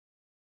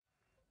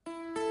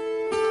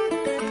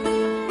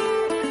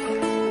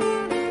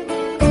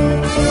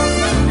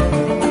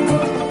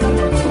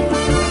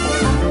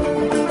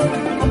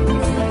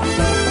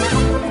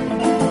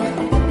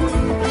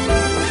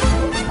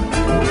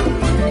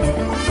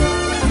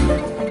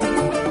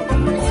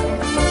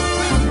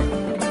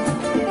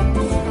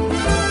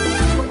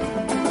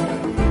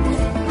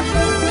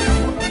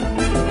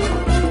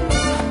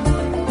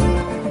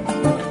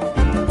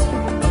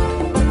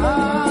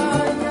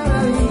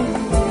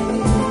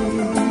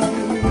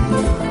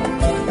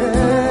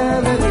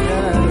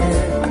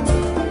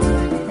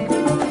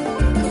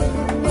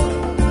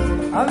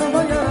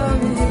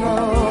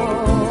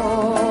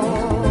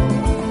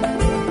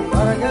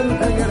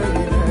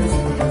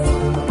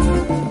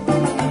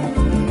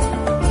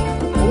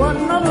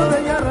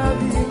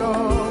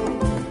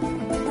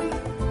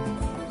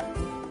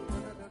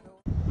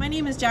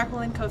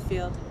Jacqueline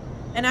Cofield,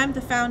 and I'm the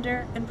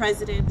founder and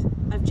president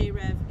of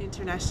Rêve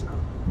International.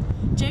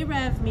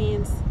 Rêve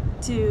means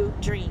to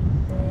dream.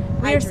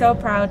 We are so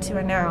proud to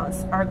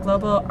announce our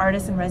global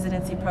artist in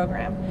residency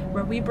program,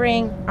 where we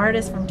bring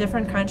artists from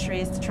different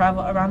countries to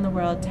travel around the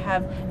world to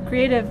have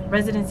creative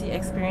residency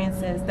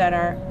experiences that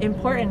are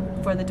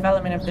important for the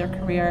development of their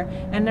career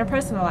and their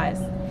personal lives.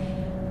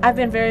 I've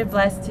been very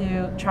blessed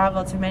to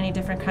travel to many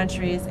different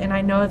countries, and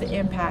I know the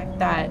impact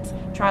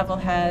that travel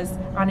has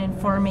on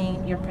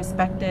informing your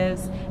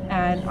perspectives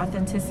and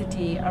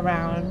authenticity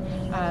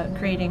around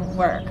creating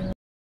work.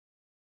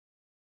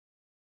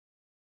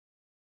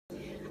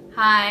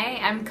 Hi,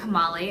 I'm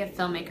Kamali, a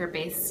filmmaker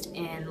based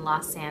in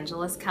Los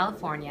Angeles,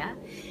 California,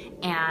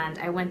 and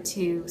I went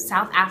to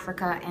South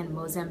Africa and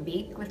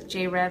Mozambique with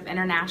Rêve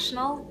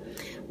International.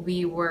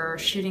 We were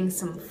shooting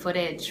some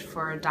footage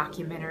for a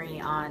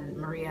documentary on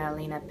Maria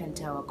Elena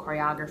Pinto, a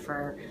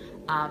choreographer,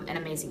 an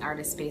amazing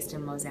artist based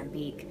in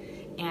Mozambique.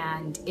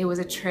 And it was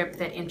a trip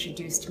that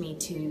introduced me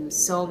to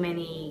so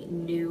many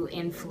new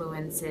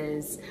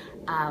influences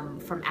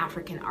from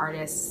African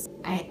artists.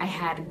 I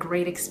had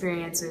great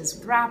experiences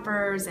with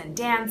rappers and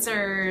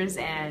dancers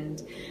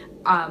and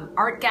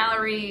art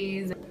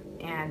galleries,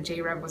 and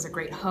Rêve was a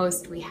great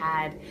host. We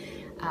had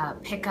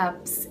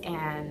pickups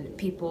and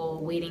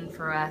people waiting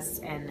for us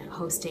and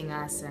hosting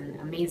us, and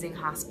amazing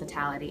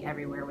hospitality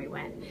everywhere we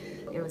went.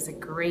 It was a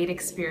great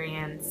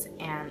experience,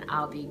 and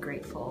I'll be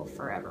grateful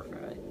forever for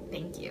it.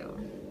 Thank you.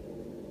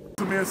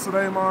 Samir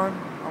Suleiman.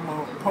 I'm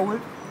a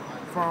poet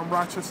from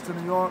Rochester,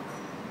 New York,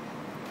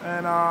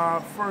 and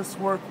I first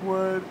worked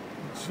with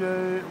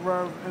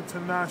Rêve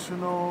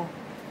International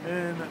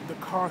in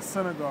Dakar,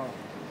 Senegal,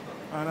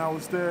 and I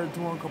was there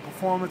doing a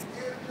performance,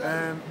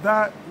 and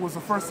that was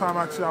the first time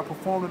actually I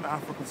performed in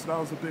Africa, so that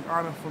was a big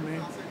honor for me.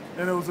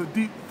 And it was a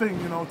deep thing,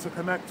 you know, to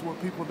connect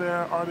with people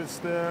there, artists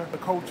there, the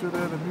culture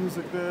there, the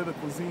music there, the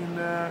cuisine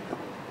there.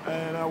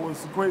 And I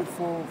was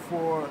grateful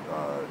for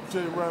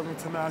Rêve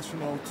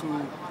International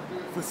to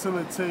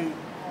facilitate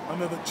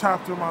another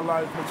chapter in my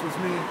life, which was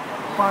me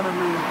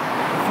finally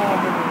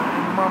performing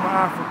in Mama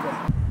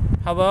Africa.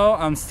 Hello,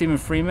 I'm Stephen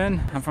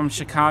Freeman. I'm from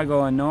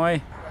Chicago,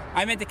 Illinois.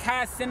 I'm in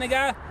Dakar,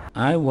 Senegal.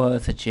 I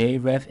was a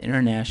Rêve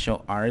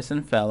International Artist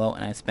and Fellow,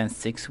 and I spent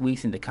 6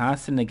 weeks in Dakar,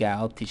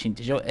 Senegal teaching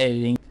digital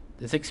editing.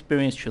 This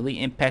experience truly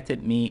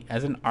impacted me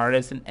as an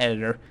artist and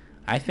editor.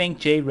 I thank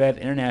Rêve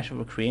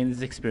International for creating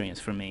this experience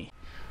for me.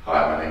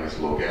 Hi, my name is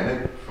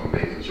Loganic from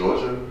Macon,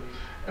 Georgia,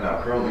 and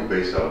I'm currently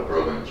based out of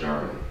Berlin,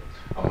 Germany.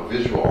 I'm a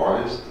visual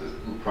artist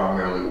who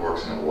primarily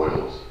works in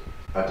oils.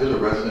 I did a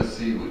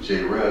residency with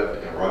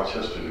Rêve in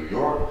Rochester, New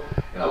York,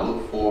 and I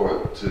look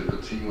forward to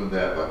continuing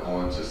that by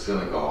going to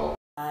Senegal.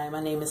 Hi,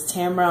 my name is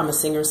Tamra. I'm a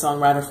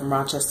singer-songwriter from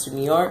Rochester,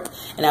 New York,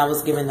 and I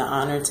was given the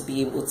honor to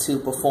be able to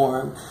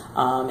perform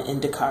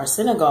in Dakar,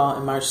 Senegal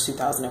in March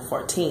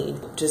 2014.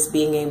 Just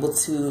being able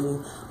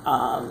to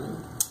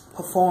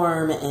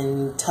perform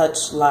and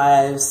touch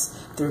lives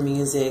through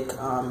music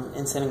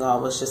in Senegal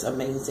was just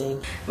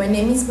amazing. My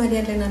name is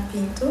Maria Elena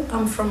Pinto.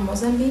 I'm from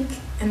Mozambique,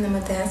 and I'm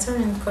a dancer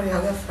and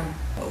choreographer.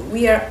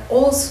 We are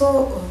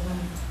also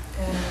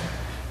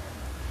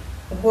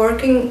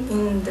working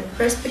in the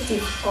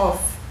perspective of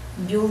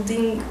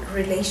building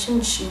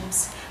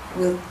relationships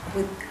with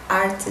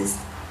artists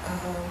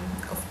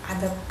of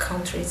other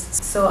countries.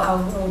 So I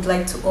would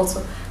like to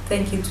also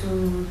thank you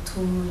to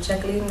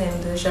Jacqueline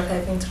and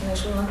Rêve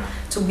International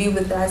to be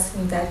with us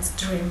in that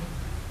dream.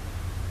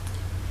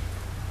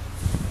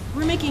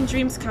 We're making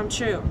dreams come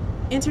true.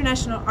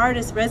 International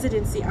artist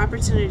residency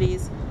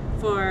opportunities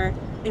for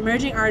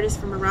emerging artists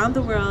from around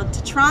the world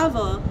to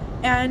travel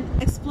and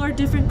explore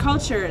different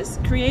cultures,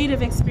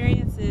 creative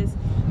experiences,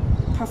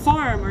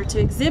 perform or to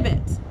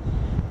exhibit.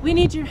 We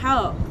need your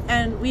help,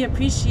 and we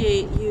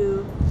appreciate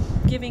you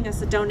giving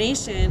us a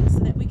donation so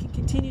that we can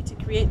continue to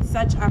create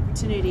such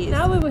opportunities.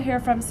 Now we will hear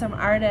from some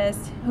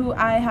artists who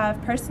I have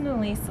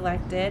personally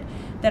selected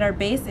that are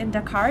based in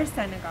Dakar,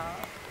 Senegal.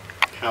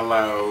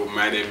 Hello,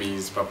 my name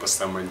is Papa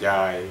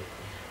Samandjai.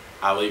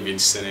 I live in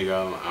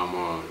Senegal. I'm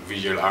a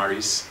visual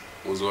artist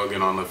who's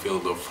working on the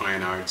field of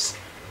fine arts.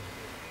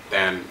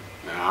 Then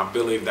I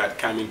believe that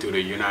coming to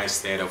the United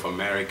States of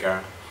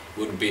America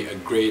would be a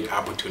great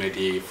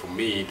opportunity for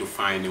me to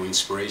find new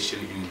inspiration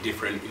in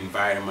different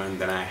environments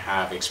that I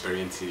have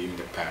experienced in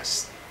the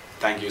past.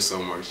 Thank you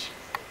so much.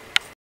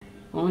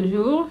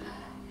 Bonjour,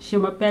 je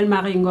m'appelle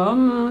Marie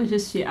Ngom, je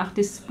suis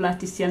artiste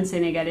plasticienne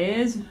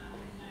sénégalaise.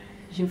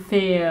 Je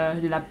fais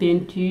de la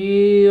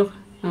peinture,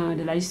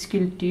 de la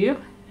sculpture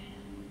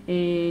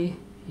et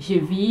je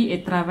vis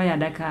et travaille à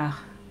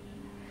Dakar.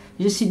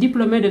 Je suis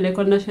diplômée de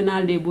l'École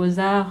nationale des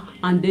beaux-arts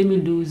en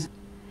 2012.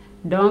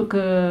 Donc,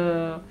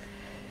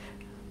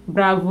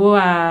 bravo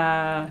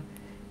à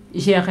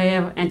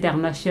Rêve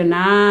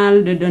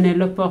International de donner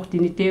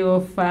l'opportunité aux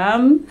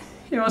femmes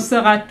et on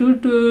sera tout le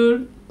tour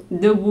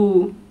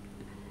debout.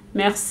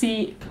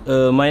 Merci.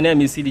 My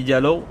name is Sidi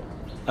Diallo.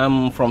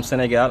 I'm from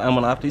Senegal. I'm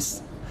an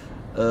artist.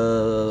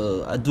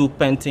 I do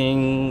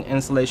painting,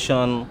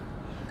 installation,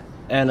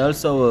 And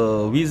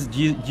also with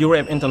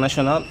Rêve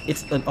International,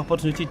 it's an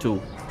opportunity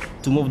to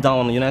move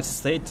down the United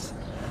States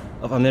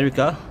of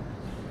America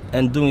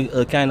and doing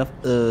a kind of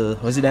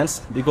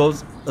residence,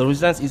 because a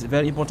residence is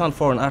very important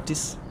for an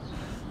artist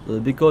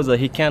because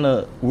he can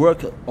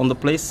work on the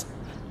place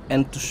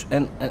and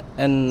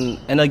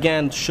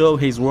again show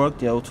his work,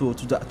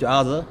 to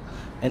other,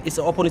 and it's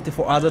an opportunity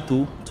for others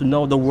to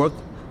know the work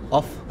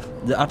of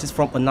the artist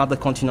from another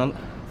continent,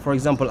 for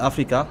example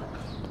Africa,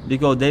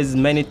 because there's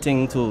many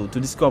things to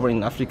discover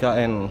in Africa,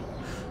 and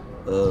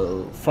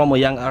from a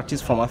young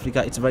artist from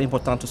Africa, it's very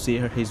important to see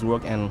his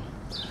work and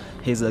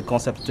his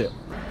concept.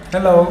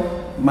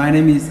 Hello, my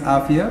name is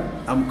Afia.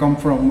 I'm come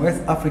from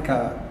West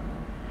Africa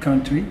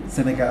country,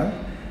 Senegal,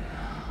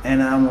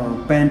 and I'm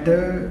a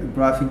painter,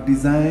 graphic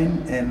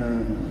design, and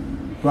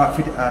a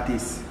graffiti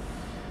artist.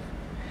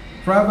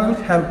 Travel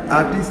helps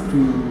artists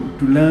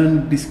to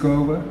learn,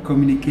 discover,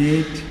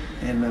 communicate,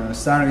 and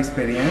share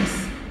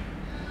experience.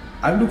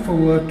 I look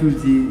forward to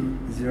the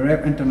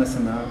Rêve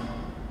International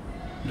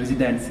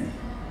Residency.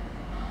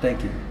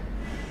 Thank you.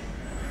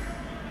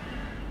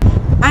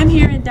 I'm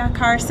here in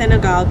Dakar,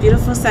 Senegal,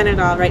 beautiful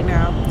Senegal right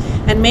now,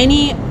 and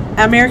many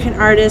American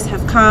artists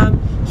have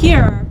come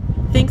here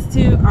thanks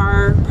to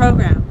our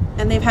program,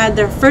 and they've had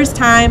their first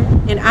time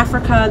in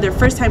Africa, their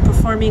first time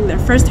performing, their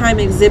first time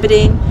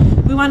exhibiting.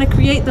 We want to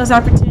create those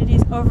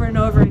opportunities over and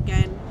over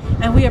again,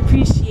 and we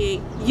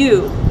appreciate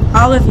you,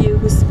 all of you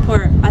who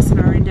support us in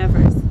our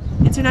endeavors.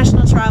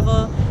 International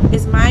travel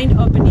is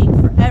mind-opening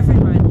for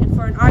everyone, and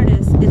for an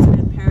artist, it's an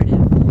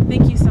imperative.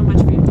 Thank you so much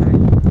for your time.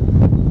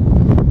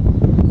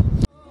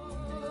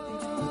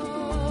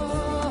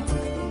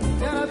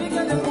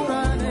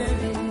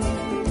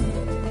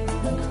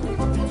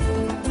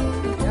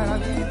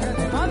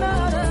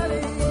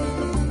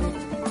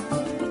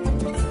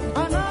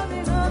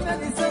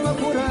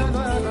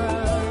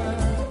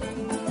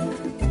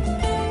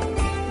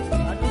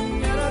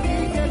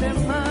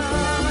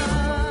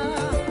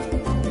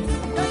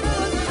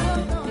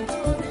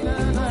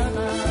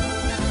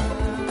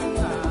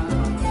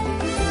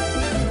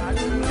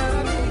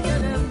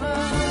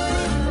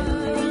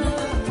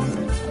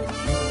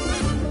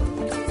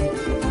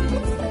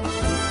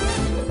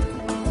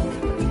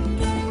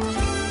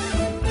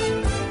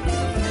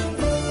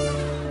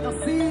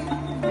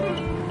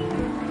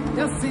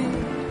 Merci.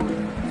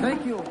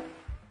 Thank you.